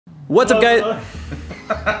What's up, guys?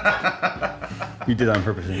 You did that on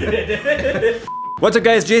purpose, didn't you? What's up,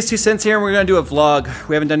 guys? JayzTwoCents here, and we're gonna do a vlog.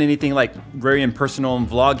 We haven't done anything like very impersonal and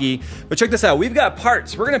vloggy, but check this out. We've got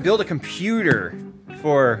parts. We're gonna build a computer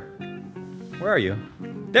for... Where are you?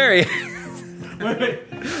 There he is. Wait.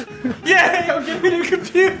 Yeah, yo, give me the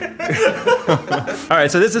computer. All right,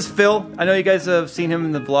 so this is Phil. I know you guys have seen him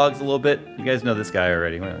in the vlogs a little bit. You guys know this guy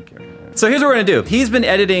already. I don't care. So here's what we're gonna do. He's been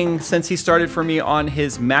editing since he started for me on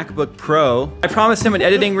his MacBook Pro. I promised him an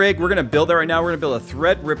editing rig. We're gonna build that right now. We're gonna build a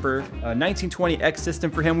Threadripper 1920X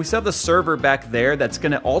system for him. We still have the server back there that's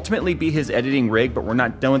gonna ultimately be his editing rig, but we're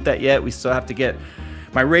not done with that yet. We still have to get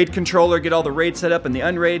my RAID controller, get all the RAID set up and the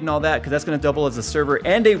unRAID and all that, because that's gonna double as a server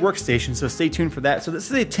and a workstation, so stay tuned for that. So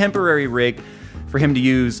this is a temporary rig for him to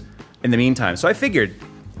use in the meantime. So I figured,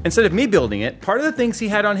 instead of me building it, part of the things he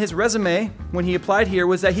had on his resume when he applied here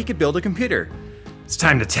was that he could build a computer. It's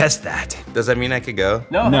time to test that. Does that mean I could go?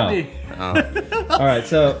 No. Oh. All right,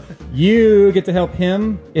 so you get to help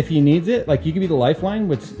him if he needs it. Like, you could be the lifeline,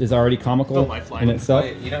 which is already comical in itself.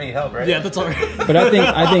 Wait, you don't need help, right? Yeah, that's all right. But I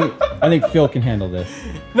think Phil can handle this.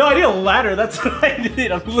 No, I need a ladder. That's what I need.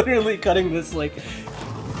 I'm literally cutting this like...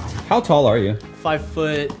 How tall are you?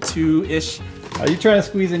 5'2" ish. Are you trying to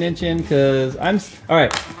squeeze an inch in? Cause I'm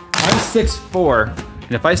 6'4",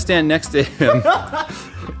 and if I stand next to him,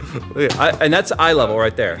 and that's eye level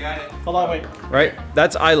right there. Hold on, wait. Right,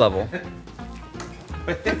 that's eye level.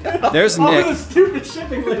 There's Oh, Nick. the stupid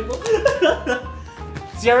shipping label.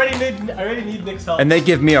 See, I already need Nick's help. And they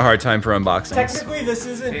give me a hard time for unboxings. Technically, this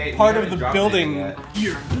isn't part of the building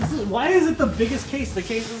here. Why is it the biggest case? The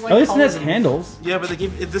case is like. At least it has handles. Yeah, but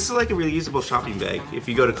this is like a reusable shopping bag if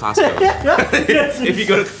you go to Costco. If you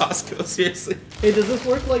go to Costco, seriously. Hey, does this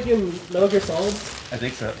work like in Metal Gear Solid? I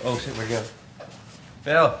think so. Oh shit, where'd you go?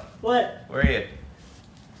 Phil, What? where are you?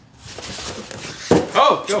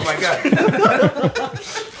 Oh my god.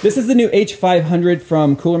 This is the new H500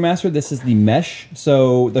 from Cooler Master. This is the mesh.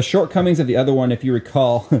 So the shortcomings of the other one, if you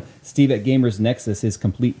recall, Steve at Gamers Nexus, his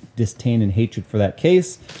complete disdain and hatred for that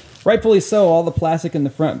case. Rightfully so, all the plastic in the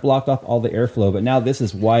front blocked off all the airflow, but now this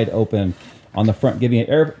is wide open on the front, giving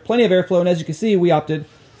it plenty of airflow, and as you can see, we opted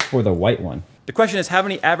for the white one. The question is, how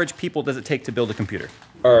many average people does it take to build a computer?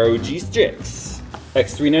 ROG Strix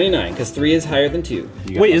X399, because 3 is higher than 2.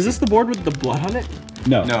 Wait, is this the board with the blood on it?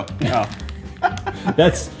 No. No. Oh.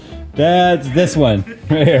 That's this one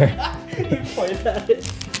right here. You pointed at it.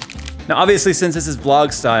 Now, obviously, since this is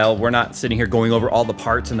vlog style, we're not sitting here going over all the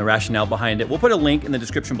parts and the rationale behind it. We'll put a link in the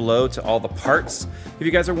description below to all the parts, if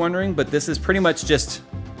you guys are wondering, but this is pretty much just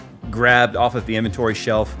grabbed off of the inventory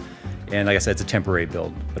shelf. And like I said, it's a temporary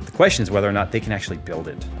build. But the question is whether or not they can actually build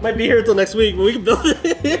it. Might be here until next week, but we can build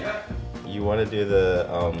it. You want to do the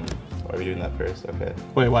Why are we doing that first? Okay.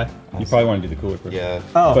 Wait, why? You probably want to do the cooler first. Yeah.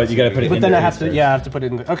 Oh. But you got to put it in. But then there I have to, first. yeah, I have to put it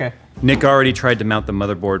in the, okay. Nick already tried to mount the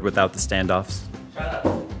motherboard without the standoffs. Shut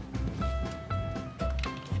up.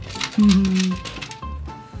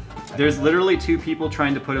 There's literally 2 people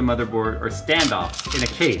trying to put a motherboard or standoffs in a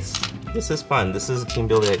case. This is fun. This is a team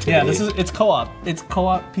building activity. Yeah, it's co-op. It's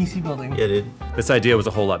co-op PC building. Yeah, dude. This idea was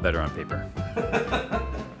a whole lot better on paper.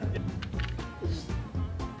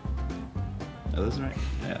 Oh, this is right.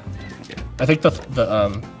 Yeah. I think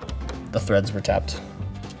the threads were tapped.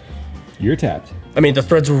 You're tapped. I mean, the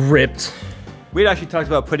threads were ripped. We had actually talked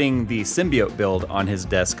about putting the Symbiote build on his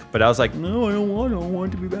desk, but I was like, no, I don't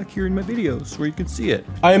want it to be back here in my videos where you can see it.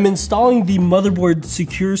 I am installing the motherboard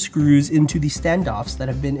secure screws into the standoffs that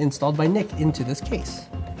have been installed by Nick into this case.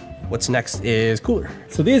 What's next is cooler.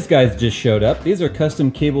 So these guys just showed up. These are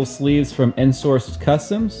custom cable sleeves from N-Source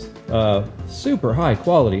Customs. Super high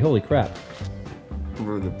quality, holy crap.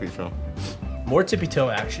 Really good pizza. More tippy toe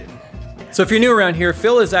action. So if you're new around here,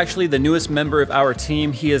 Phil is actually the newest member of our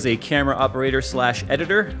team. He is a camera operator /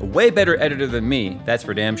 editor, a way better editor than me, that's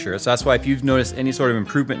for damn sure. So that's why if you've noticed any sort of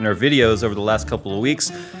improvement in our videos over the last couple of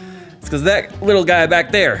weeks, it's because that little guy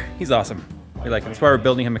back there, he's awesome. You're like, that's why we're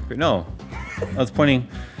building him a computer. No, I was pointing,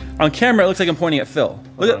 on camera it looks like I'm pointing at Phil.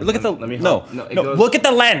 Look at the, no, look at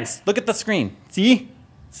the lens. Look at the screen. See?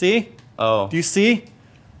 See? Oh. Do you see?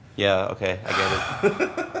 Yeah, okay, I get it.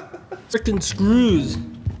 Frickin' screws.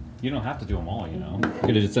 You don't have to do them all, you know. You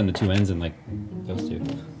could have just done the 2 ends and like those 2.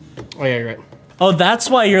 Oh yeah, you're right. Oh, that's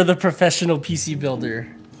why you're the professional PC builder.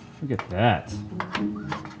 Look at that.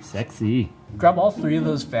 Sexy. Grab all 3 of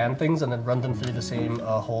those fan things and then run them through the same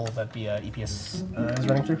hole that the EPS is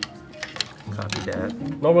running through. Copy that.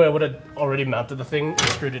 Normally I would have already mounted the thing,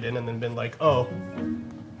 screwed it in, and then been like, oh,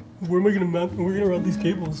 Where am I gonna mount? We're gonna run these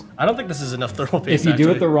cables. I don't think this is enough thermal paste. If you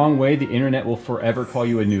do it the wrong way, the internet will forever call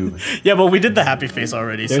you a noob. Yeah, but we did the happy face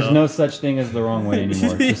already. There's no such thing as the wrong way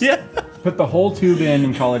anymore. Just yeah. put the whole tube in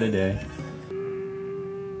and call it a day.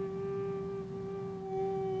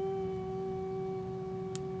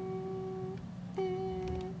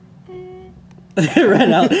 It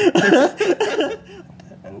ran out.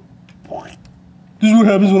 This is what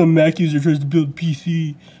happens when a Mac user tries to build a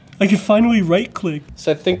PC. I can finally right click.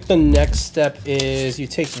 So I think the next step is you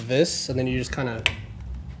take this and then you just kind of.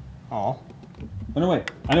 Oh no,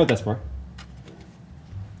 wait. I know what that's for.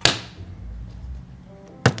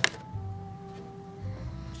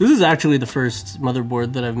 This is actually the first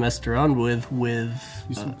motherboard that I've messed around with.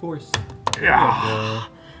 Use some force. Yeah.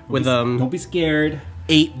 With Don't be scared.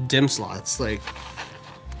 8 DIMM slots. Like.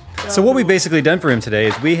 So what we've basically done for him today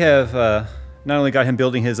is we have not only got him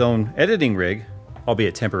building his own editing rig,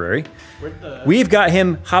 albeit temporary, we've got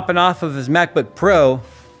him hopping off of his MacBook Pro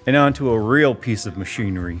and onto a real piece of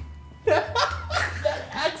machinery. That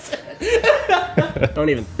accent. Don't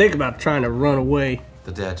even think about trying to run away.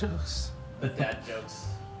 The dad jokes. The dad jokes.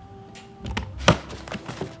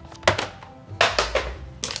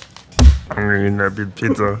 I'm gonna eat that big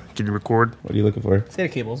pizza. Can you record? What are you looking for?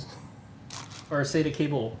 SATA cables. Or SATA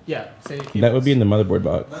cable. Yeah, SATA cables. That would be in the motherboard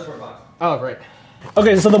box. Oh, right.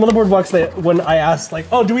 Okay, so the motherboard box that when I asked, like,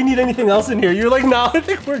 oh, do we need anything else in here? You're like, no, I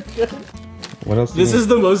think we're good. What else? This is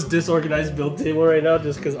the most disorganized build table right now,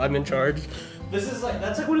 just because I'm in charge. This is like,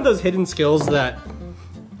 that's like one of those hidden skills that,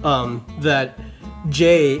 that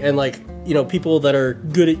Jay and like, you know, people that are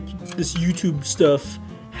good at this YouTube stuff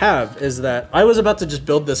have, is that I was about to just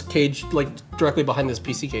build this cage like directly behind this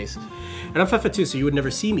PC case. And I'm 5'2", so you would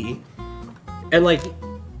never see me. And like,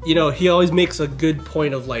 you know, he always makes a good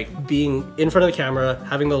point of like being in front of the camera,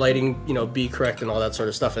 having the lighting, you know, be correct and all that sort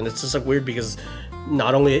of stuff. And it's just like weird because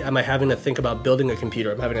not only am I having to think about building a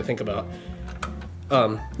computer, I'm having to think about,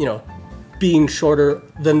 you know, being shorter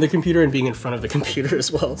than the computer and being in front of the computer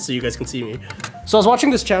as well, so you guys can see me. So I was watching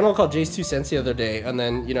this channel called JayzTwoCents the other day, and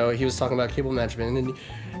then, you know, he was talking about cable management, and then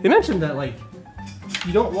they mentioned that like,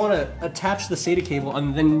 you don't want to attach the SATA cable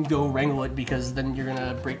and then go wrangle it because then you're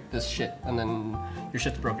gonna break this shit and then your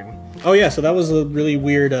shit's broken. Oh yeah, so that was a really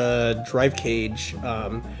weird drive cage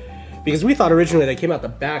because we thought originally they came out the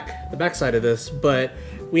back side of this, but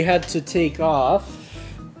we had to take off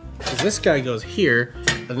because this guy goes here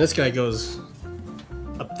and this guy goes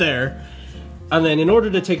up there, and then in order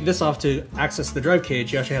to take this off to access the drive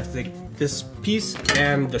cage, you actually have to take this piece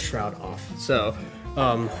and the shroud off. So.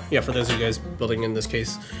 Yeah, for those of you guys building in this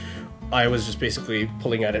case, I was just basically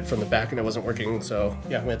pulling at it from the back and it wasn't working, so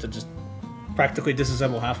yeah, we had to just practically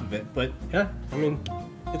disassemble half of it. But yeah, I mean,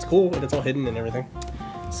 it's cool and it's all hidden and everything.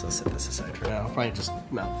 So set this aside for now. I'll probably just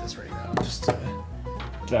mount this right now. Just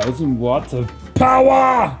 1,000 watts of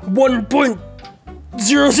power!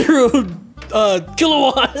 1.00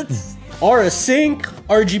 kilowatts! Aura Sync,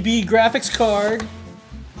 RGB graphics card.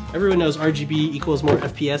 Everyone knows RGB equals more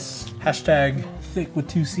FPS. Hashtag thick with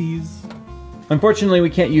 2 C's. Unfortunately, we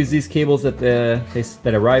can't use these cables that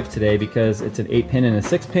arrived today because it's an 8-pin and a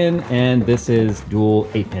 6-pin, and this is dual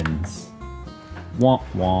 8-pins. Wah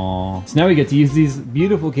wah. So now we get to use these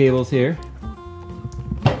beautiful cables here.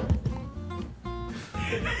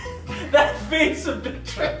 That face of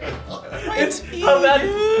betrayal. It's how bad.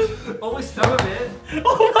 Only some of it.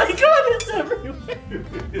 Oh my god, it's everywhere.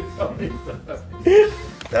 It's always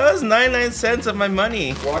That was 99 cents of my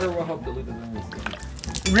money. Water will help dilute the noise.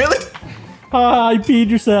 Really? Hi, peed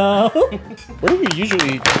yourself. Where do we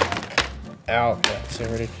usually? Ow, yeah, it's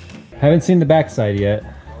already. Haven't seen the backside yet.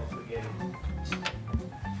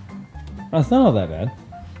 Oh, it's not all that bad.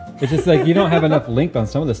 It's just like you don't have enough length on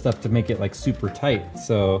some of the stuff to make it like super tight,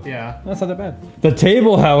 so yeah, that's not that bad. The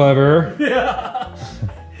table, however, yeah,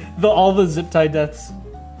 all the zip tie deaths.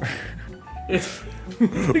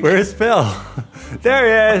 Where's Phil?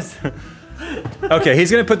 There he is. Okay,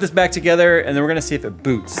 he's gonna put this back together, and then we're gonna see if it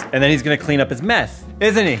boots, and then he's gonna clean up his mess,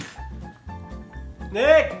 isn't he?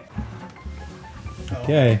 Nick.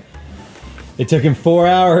 Okay. It took him 4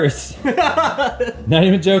 hours. Not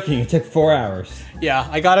even joking. It took 4 hours. Yeah,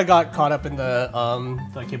 I got caught up in the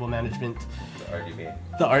cable management. The RGB.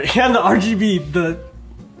 The RGB.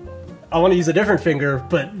 I want to use a different finger,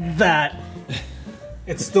 but that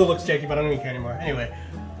it still looks janky, but I don't even care anymore. Anyway.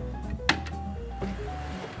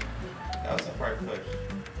 That was a hard push.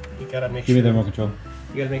 You gotta make Give sure. me the remote control.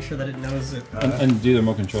 You gotta make sure that it knows it. Undo the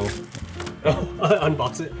remote control. Oh,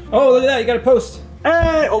 unbox it. Oh, look at that! You got a post.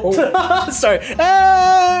 Hey! Oh, sorry.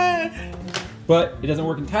 Hey! But it doesn't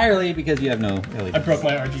work entirely because you have no LED. I broke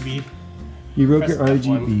my RGB. You broke Press your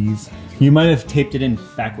F1. RGBs. You might have taped it in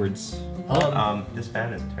backwards. This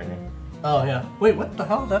fan is turning. Oh yeah. Wait, what the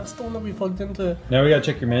hell? That's the one that we plugged into. Now we gotta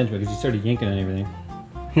check your management because you started yanking on everything.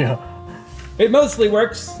 Yeah. It mostly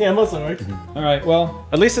works. Yeah, mostly works. All right, well.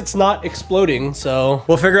 At least it's not exploding, so.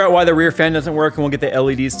 We'll figure out why the rear fan doesn't work and we'll get the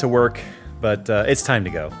LEDs to work, but it's time to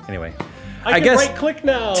go. Anyway. I can guess right click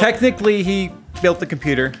now. technically he built the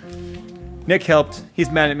computer. Nick helped. He's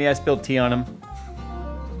mad at me. I spilled tea on him.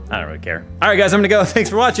 I don't really care. All right, guys, I'm gonna go. Thanks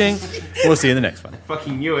for watching. We'll see you in the next one.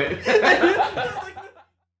 Fucking knew it.